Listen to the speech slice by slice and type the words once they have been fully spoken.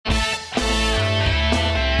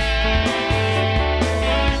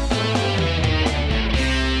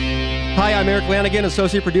I'm Eric Lanigan,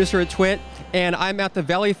 associate producer at TWiT, and I'm at the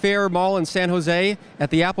Valley Fair Mall in San Jose at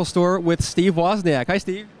the Apple Store with Steve Wozniak. Hi,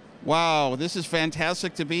 Steve. Wow, this is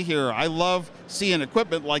fantastic to be here. I love seeing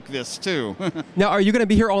equipment like this too. Now, are you going to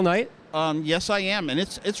be here all night? Yes, I am, and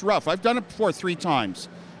it's rough. I've done it before 3 times,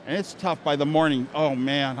 and it's tough by the morning. Oh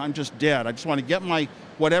man, I'm just dead. I just want to get my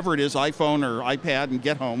whatever it is, iPhone or iPad, and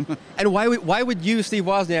get home. And why would you, Steve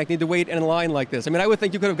Wozniak, need to wait in a line like this? I mean, I would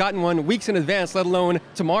think you could have gotten one weeks in advance, let alone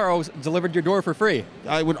tomorrow delivered to your door for free.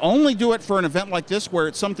 I would only do it for an event like this where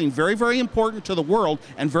it's something very, very important to the world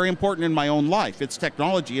and very important in my own life. It's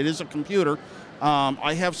technology. It is a computer.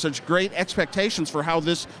 I have such great expectations for how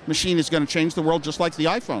this machine is going to change the world, just like the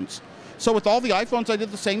iPhones. So with all the iPhones, I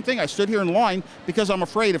did the same thing. I stood here in line because I'm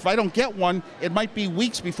afraid if I don't get one, it might be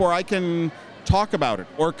weeks before I can talk about it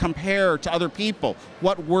or compare to other people.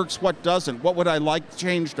 What works, what doesn't, what would I like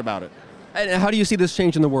changed about it. And how do you see this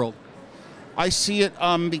change in the world? I see it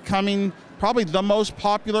becoming probably the most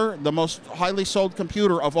popular, the most highly sold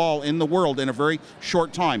computer of all in the world in a very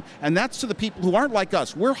short time. And that's to the people who aren't like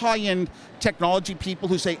us. We're high-end technology people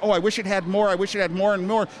who say, oh, I wish it had more, I wish it had more and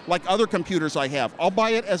more, like other computers I have. I'll buy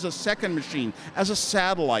it as a second machine, as a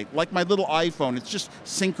satellite, like my little iPhone. It just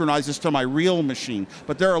synchronizes to my real machine.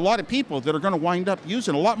 But there are a lot of people that are going to wind up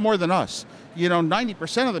using a lot more than us. You know,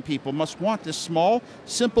 90% of the people must want this small,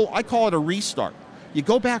 simple, I call it a restart. You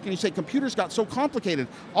go back and you say, computers got so complicated.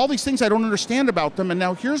 All these things I don't understand about them, and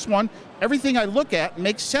now here's one. Everything I look at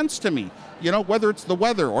makes sense to me. You know, whether it's the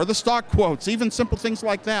weather or the stock quotes, even simple things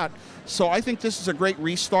like that. So I think this is a great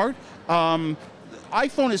restart.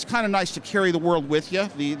 iPhone is kind of nice to carry the world with you,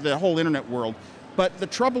 the whole internet world. But the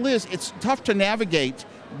trouble is, it's tough to navigate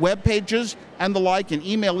web pages and the like, and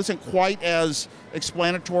email isn't quite as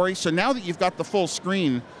explanatory. So now that you've got the full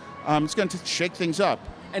screen, it's going to shake things up.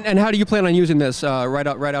 And how do you plan on using this right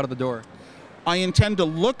out of the door? I intend to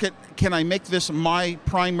look at, can I make this my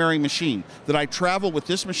primary machine, that I travel with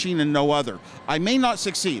this machine and no other. I may not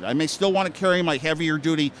succeed. I may still want to carry my heavier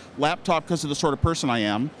duty laptop because of the sort of person I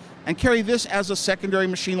am, and carry this as a secondary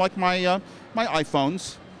machine like my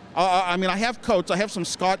iPhones. I mean, I have coats. I have some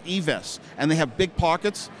Scott E-vests, and they have big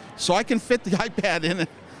pockets, so I can fit the iPad in it.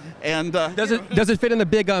 And does it fit in the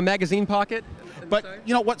big magazine pocket? But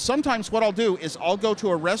you know what, sometimes what I'll do is I'll go to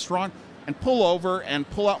a restaurant and pull over and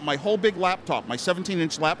pull out my whole big laptop, my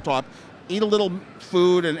 17-inch laptop, eat a little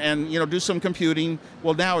food and you know, do some computing.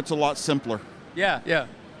 Well, now it's a lot simpler. Yeah, yeah.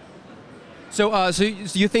 So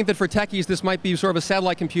you think that for techies this might be sort of a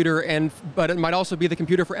satellite computer, but it might also be the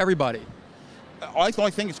computer for everybody? I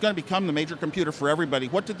think it's going to become the major computer for everybody.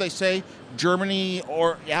 What did they say?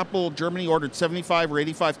 Apple Germany ordered 75 or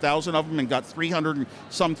 85,000 of them and got 300 and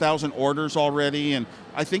some thousand orders already. And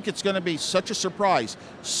I think it's going to be such a surprise.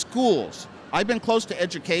 Schools. I've been close to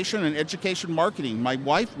education and education marketing. My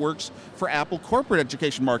wife works for Apple corporate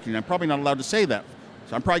education marketing. I'm probably not allowed to say that,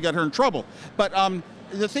 so I'm probably got her in trouble. But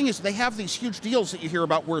the thing is, they have these huge deals that you hear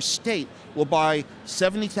about where a state will buy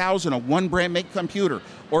 70,000 of one brand make computer,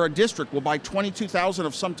 or a district will buy 22,000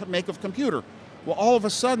 of some make of computer. Well, all of a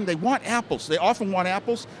sudden they want apples. They often want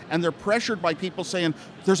apples, and they're pressured by people saying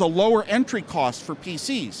there's a lower entry cost for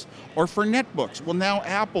PCs or for netbooks. Well, now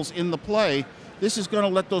Apple's in the play. This is going to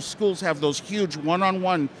let those schools have those huge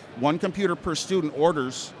one-on-one, one computer per student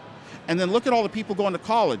orders. And then look at all the people going to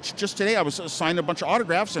college. Just today I was assigned a bunch of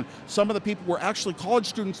autographs, and some of the people were actually college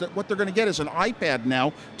students that what they're going to get is an iPad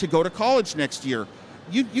now to go to college next year.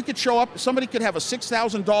 You could show up, somebody could have a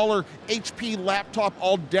 $6,000 HP laptop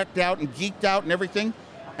all decked out and geeked out and everything,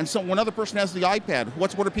 and so one other person has the iPad.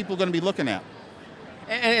 What are people going to be looking at?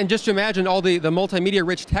 And just to imagine all the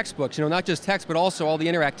multimedia-rich textbooks, you know, not just text, but also all the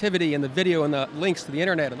interactivity and the video and the links to the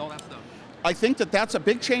internet and all that stuff. I think that that's a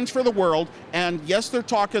big change for the world, and yes, they're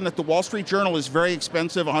talking that the Wall Street Journal is very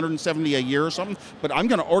expensive, $170 a year or something, but I'm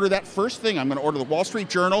going to order that first thing. I'm going to order the Wall Street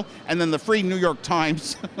Journal and then the free New York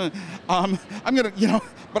Times. I'm going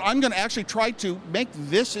to actually try to make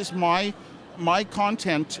this as my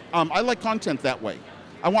content. I like content that way.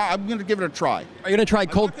 I'm going to give it a try. Are you going to try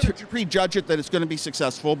cold? I'm not going to prejudge it that it's going to be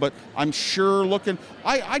successful, but I'm sure looking.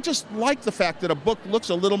 I just like the fact that a book looks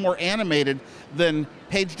a little more animated than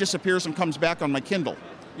page disappears and comes back on my Kindle.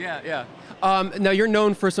 Yeah, yeah. Now you're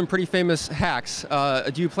known for some pretty famous hacks.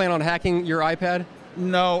 Do you plan on hacking your iPad?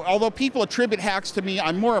 No, although people attribute hacks to me,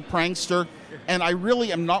 I'm more a prankster, and I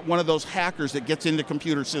really am not one of those hackers that gets into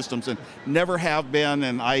computer systems and never have been,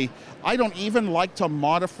 and I don't even like to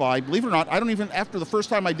modify, believe it or not, I don't even, after the first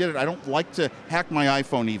time I did it, I don't like to hack my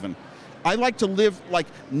iPhone even. I like to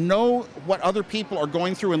know what other people are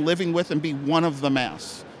going through and living with and be one of the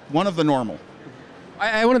mass, one of the normal.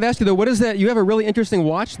 I wanted to ask you though, what is that? You have a really interesting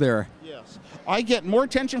watch there. Yes. I get more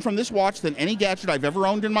attention from this watch than any gadget I've ever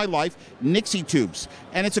owned in my life. Nixie tubes,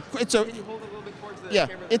 and it's a Can you hold it a little bit towards the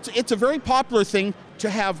camera? it's a very popular thing to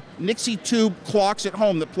have Nixie tube clocks at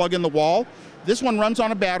home that plug in the wall. This one runs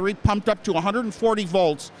on a battery pumped up to 140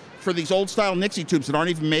 volts for these old style Nixie tubes that aren't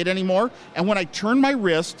even made anymore. And when I turn my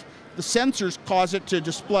wrist, the sensors cause it to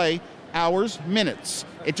display hours, minutes.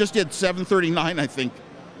 It just did 7:39, I think.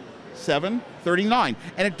 7:39,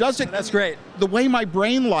 and it does it. That's great. The way my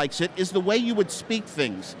brain likes it is the way you would speak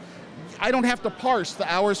things. I don't have to parse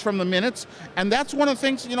the hours from the minutes, and that's one of the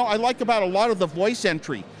things, you know, I like about a lot of the voice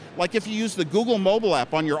entry. Like if you use the Google mobile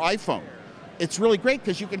app on your iPhone, it's really great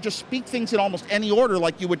because you can just speak things in almost any order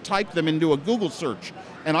like you would type them into a Google search.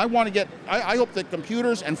 And I want to get, I hope that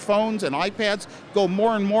computers and phones and iPads go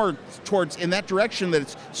more and more towards in that direction, that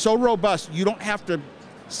it's so robust you don't have to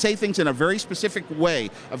say things in a very specific way,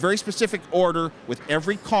 a very specific order, with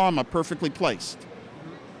every comma perfectly placed.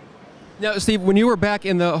 Now, Steve, when you were back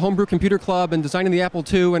in the Homebrew Computer Club and designing the Apple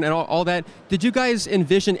II and all that, did you guys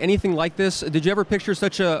envision anything like this? Did you ever picture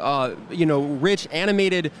such a rich,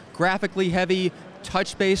 animated, graphically heavy,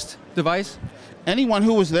 touch-based device? Anyone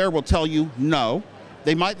who was there will tell you no.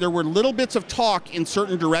 There were little bits of talk in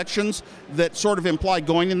certain directions that sort of imply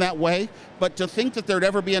going in that way, but to think that there'd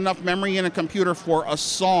ever be enough memory in a computer for a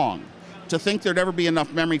song, to think there'd ever be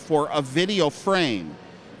enough memory for a video frame,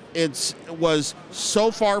 it was so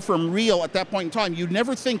far from real at that point in time. You'd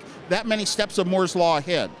never think that many steps of Moore's Law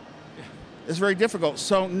ahead. It's very difficult.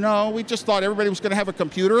 So no, we just thought everybody was going to have a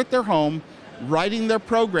computer at their home, writing their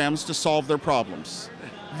programs to solve their problems.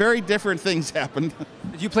 Very different things happened.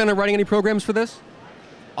 Did you plan on writing any programs for this?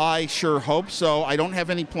 I sure hope so. I don't have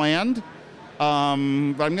any planned, but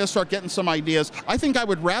I'm going to start getting some ideas. I think I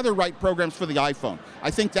would rather write programs for the iPhone.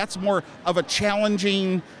 I think that's more of a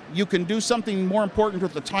challenging, you can do something more important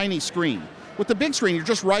with the tiny screen. With the big screen, you're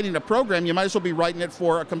just writing a program, you might as well be writing it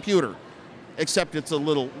for a computer, except it's a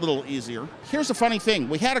little easier. Here's a funny thing.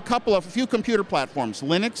 We had a few computer platforms,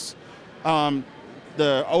 Linux,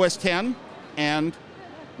 the OS X, and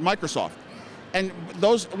Microsoft. And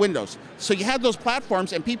those Windows. So you had those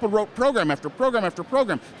platforms and people wrote program after program after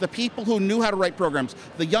program. The people who knew how to write programs,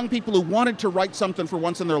 the young people who wanted to write something for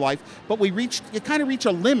once in their life, but you kind of reach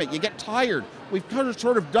a limit, you get tired. We've kind of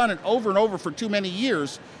sort of done it over and over for too many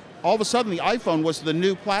years. All of a sudden the iPhone was the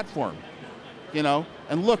new platform, you know?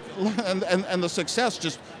 And look, and the success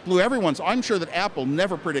just blew everyone's. I'm sure that Apple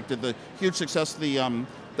never predicted the huge success the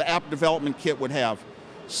app development kit would have.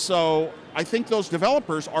 So I think those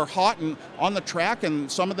developers are hot and on the track, and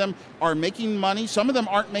some of them are making money. Some of them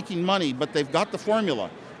aren't making money, but they've got the formula.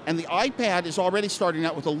 And the iPad is already starting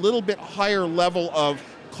out with a little bit higher level of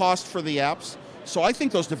cost for the apps. So I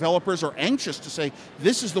think those developers are anxious to say,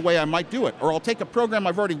 this is the way I might do it. Or I'll take a program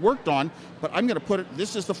I've already worked on, but I'm going to put it,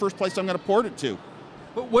 this is the first place I'm going to port it to.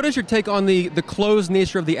 But what is your take on the closed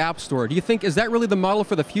nature of the App Store? Do you think, is that really the model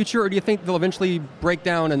for the future, or do you think they'll eventually break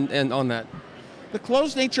down and on that? The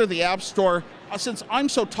closed nature of the App Store, since I'm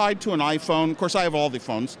so tied to an iPhone, of course I have all the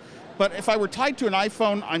phones, but if I were tied to an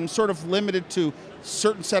iPhone, I'm sort of limited to a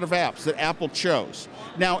certain set of apps that Apple chose.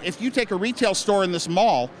 Now, if you take a retail store in this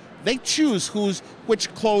mall, they choose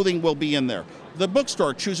which clothing will be in there. The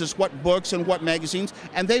bookstore chooses what books and what magazines,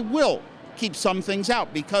 and they will keep some things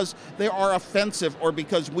out because they are offensive or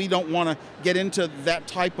because we don't want to get into that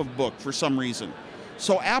type of book for some reason.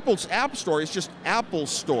 So Apple's App Store is just Apple's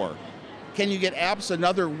store. Can you get apps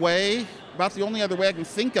another way? About the only other way I can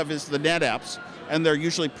think of is the net apps, and they're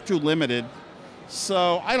usually too limited.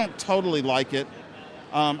 So I don't totally like it.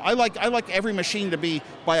 I like every machine to be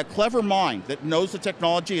by a clever mind that knows the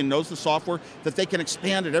technology and knows the software, that they can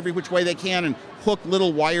expand it every which way they can and hook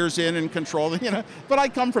little wires in and control them, you know. But I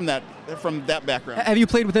come from that background. Have you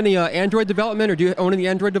played with any Android development, or do you own any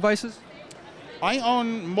Android devices? I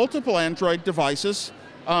own multiple Android devices.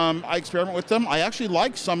 I experiment with them. I actually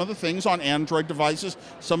like some of the things on Android devices,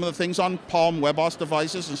 some of the things on Palm WebOS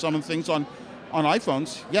devices, and some of the things on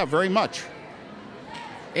iPhones. Yeah, very much.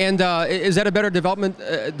 And is that a better development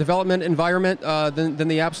environment than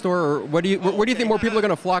the App Store, or where do you think more people are going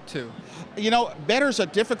to flock to? You know, better is a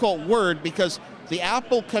difficult word because the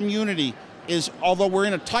Apple community is, although we're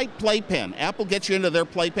in a tight playpen, Apple gets you into their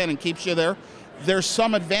playpen and keeps you there. There's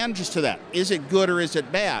some advantages to that. Is it good or is it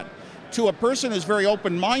bad? To a person who's very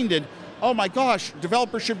open-minded, oh my gosh,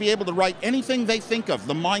 developers should be able to write anything they think of,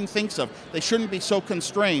 the mind thinks of. They shouldn't be so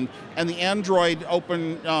constrained. And the Android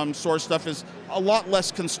open source stuff is a lot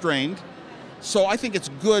less constrained. So I think it's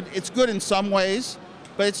good. It's good in some ways,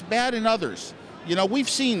 but it's bad in others. You know, we've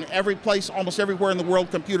seen every place, almost everywhere in the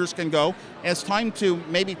world computers can go, and it's time to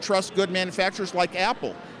maybe trust good manufacturers like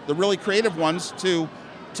Apple, the really creative ones, to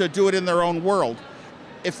to do it in their own world.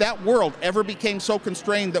 If that world ever became so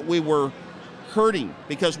constrained that we were hurting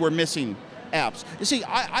because we're missing apps. You see,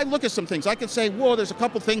 I look at some things. I could say, whoa, there's a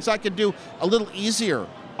couple things I could do a little easier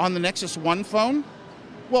on the Nexus 1 phone.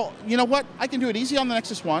 Well, you know what? I can do it easy on the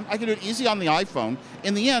Nexus 1. I can do it easy on the iPhone.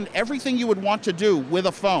 In the end, everything you would want to do with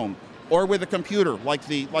a phone or with a computer like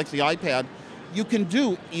the iPad, you can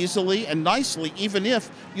do easily and nicely, even if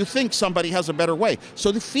you think somebody has a better way.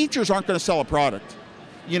 So the features aren't going to sell a product.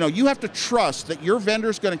 You know, you have to trust that your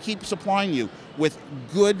vendor's going to keep supplying you with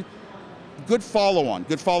good follow-on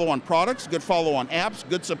products, good follow-on apps,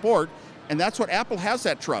 good support, and that's what Apple has,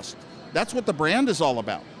 that trust. That's what the brand is all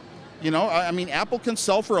about. You know, I mean, Apple can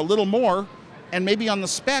sell for a little more, and maybe on the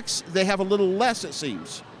specs, they have a little less, it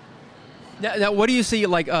seems. Now, what do you see,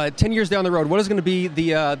 like 10 years down the road? What is going to be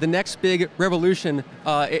the next big revolution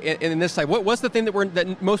in this side? What's the thing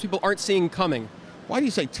that most people aren't seeing coming? Why do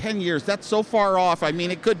you say 10 years? That's so far off. I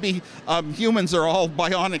mean, it could be humans are all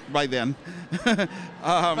bionic by then.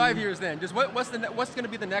 5 years then. Just what's going to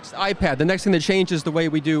be the next iPad? The next thing that changes the way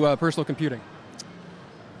we do personal computing?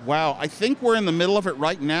 Wow, I think we're in the middle of it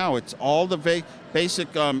right now. It's all the basic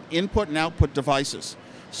input and output devices.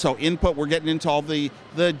 So input, we're getting into all the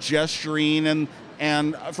gesturing,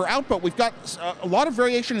 and for output, we've got a lot of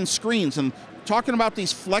variation in screens, and talking about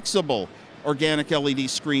these flexible organic LED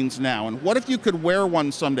screens now. And what if you could wear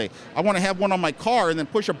one someday? I want to have one on my car and then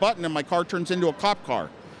push a button and my car turns into a cop car.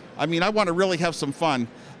 I mean, I want to really have some fun.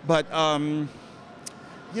 But,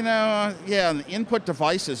 you know, yeah, and the input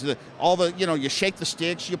devices, you shake the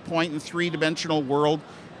sticks, you point in three-dimensional world.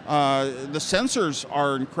 The sensors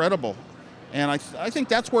are incredible. And I think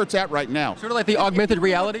that's where it's at right now. Sort of like the augmented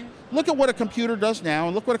reality? Look at what a computer does now,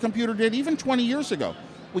 and look what a computer did even 20 years ago.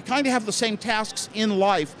 We kind of have the same tasks in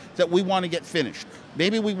life that we want to get finished.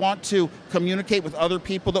 Maybe we want to communicate with other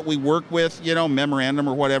people that we work with, you know, memorandum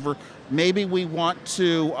or whatever. Maybe we want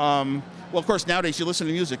to, well, of course, nowadays you listen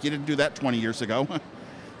to music. You didn't do that 20 years ago.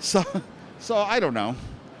 So I don't know.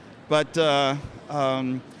 But,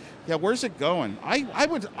 yeah, where's it going?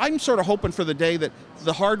 I'm sort of hoping for the day that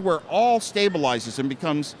the hardware all stabilizes and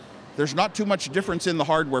becomes, there's not too much difference in the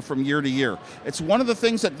hardware from year to year. It's one of the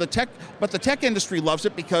things that the tech industry loves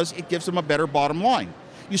it because it gives them a better bottom line.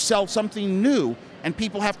 You sell something new and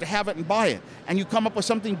people have to have it and buy it. And you come up with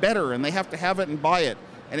something better and they have to have it and buy it.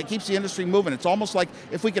 And it keeps the industry moving. It's almost like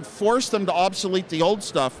if we could force them to obsolete the old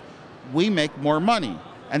stuff, we make more money.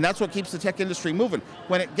 And that's what keeps the tech industry moving.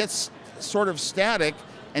 When it gets sort of static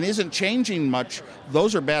and isn't changing much,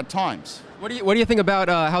 those are bad times. What do you think about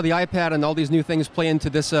how the iPad and all these new things play into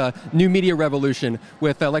this new media revolution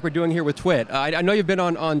with like we're doing here with TWiT? I know you've been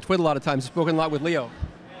on TWiT a lot of times, spoken a lot with Leo.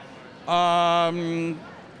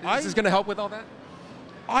 Is this going to help with all that?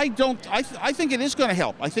 I think it is going to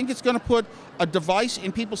help. I think it's going to put a device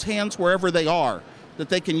in people's hands wherever they are that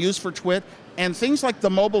they can use for TWiT. And things like the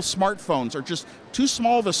mobile smartphones are just too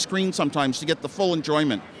small of a screen sometimes to get the full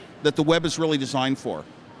enjoyment that the web is really designed for.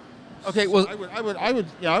 Okay, well,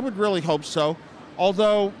 I would really hope so.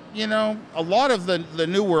 Although, you know, a lot of the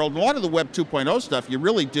new world, a lot of the Web 2.0 stuff, you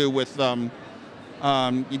really do with,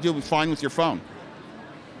 you do fine with your phone.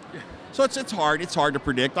 So it's hard to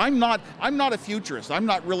predict. I'm not a futurist. I'm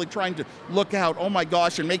not really trying to look out, oh my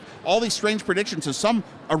gosh, and make all these strange predictions. And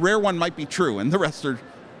a rare one might be true, and the rest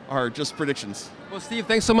are just predictions. Well, Steve,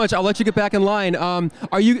 thanks so much. I'll let you get back in line.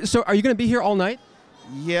 Are you going to be here all night?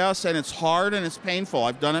 Yes, and it's hard and it's painful.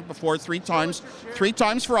 I've done it before 3 times, 3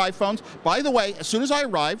 times for iPhones. By the way, as soon as I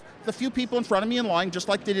arrived, the few people in front of me in line, just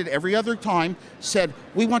like they did every other time, said,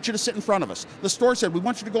 we want you to sit in front of us. The store said, we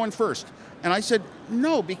want you to go in first. And I said,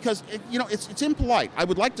 no, because it's impolite. I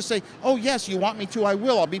would like to say, oh yes, you want me to, I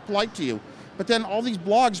will, I'll be polite to you. But then all these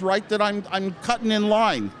blogs write that I'm cutting in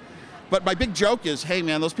line. But my big joke is, hey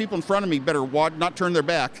man, those people in front of me better not turn their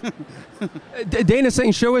back. Dana's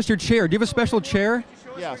saying, show us your chair. Do you have a special chair?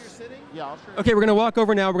 Yes. Yeah, I'll show you. Okay, we're going to walk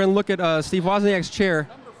over now. We're going to look at Steve Wozniak's chair.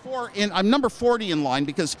 I'm number 40 in line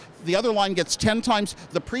because the other line gets 10 times,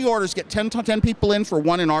 the pre-orders get 10 people in for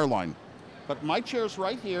 1 in our line. But my chair's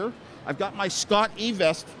right here. I've got my Scott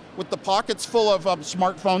E-Vest with the pockets full of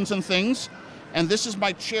smartphones and things. And this is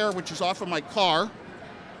my chair, which is off of my car.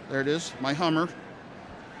 There it is, my Hummer.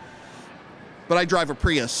 But I drive a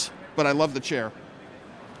Prius, but I love the chair.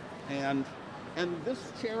 And this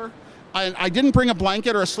chair, I didn't bring a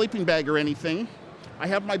blanket or a sleeping bag or anything. I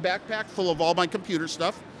have my backpack full of all my computer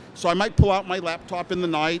stuff, so I might pull out my laptop in the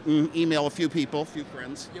night and email a few people, a few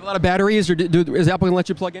friends. You have a lot of batteries, or is Apple going to let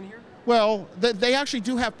you plug in here? Well, they actually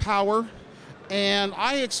do have power, and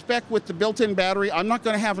I expect with the built-in battery, I'm not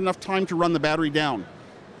going to have enough time to run the battery down.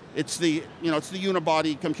 It's the it's the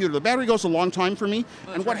unibody computer. The battery goes a long time for me,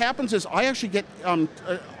 and what happens is I actually get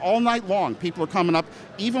all night long. People are coming up,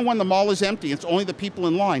 even when the mall is empty. It's only the people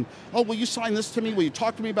in line. Oh, will you sign this to me? Will you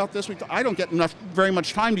talk to me about this? I don't get very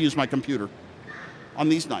much time to use my computer on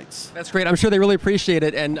these nights. That's great. I'm sure they really appreciate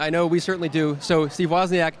it, and I know we certainly do. So, Steve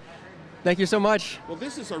Wozniak, thank you so much. Well,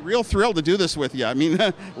 this is a real thrill to do this with you. I mean,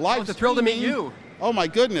 live. It's a thrill to meet you. Oh my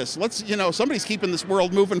goodness! Let's somebody's keeping this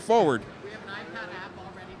world moving forward.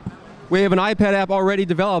 We have an iPad app already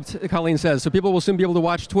developed, Colleen says, so people will soon be able to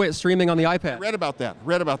watch TWiT streaming on the iPad. Read about that.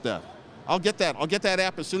 I'll get that. I'll get that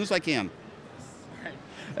app as soon as I can.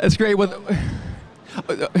 That's great.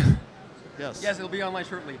 Yes. Yes, it'll be online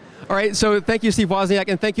shortly. All right, so thank you, Steve Wozniak,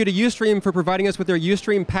 and thank you to Ustream for providing us with their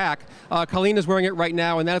Ustream pack. Colleen is wearing it right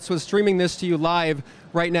now, and that's what's streaming this to you live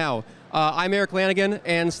right now. I'm Eric Lanigan,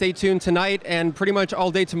 and stay tuned tonight and pretty much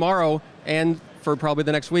all day tomorrow, and for probably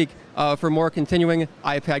the next week, for more continuing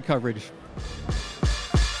iPad coverage.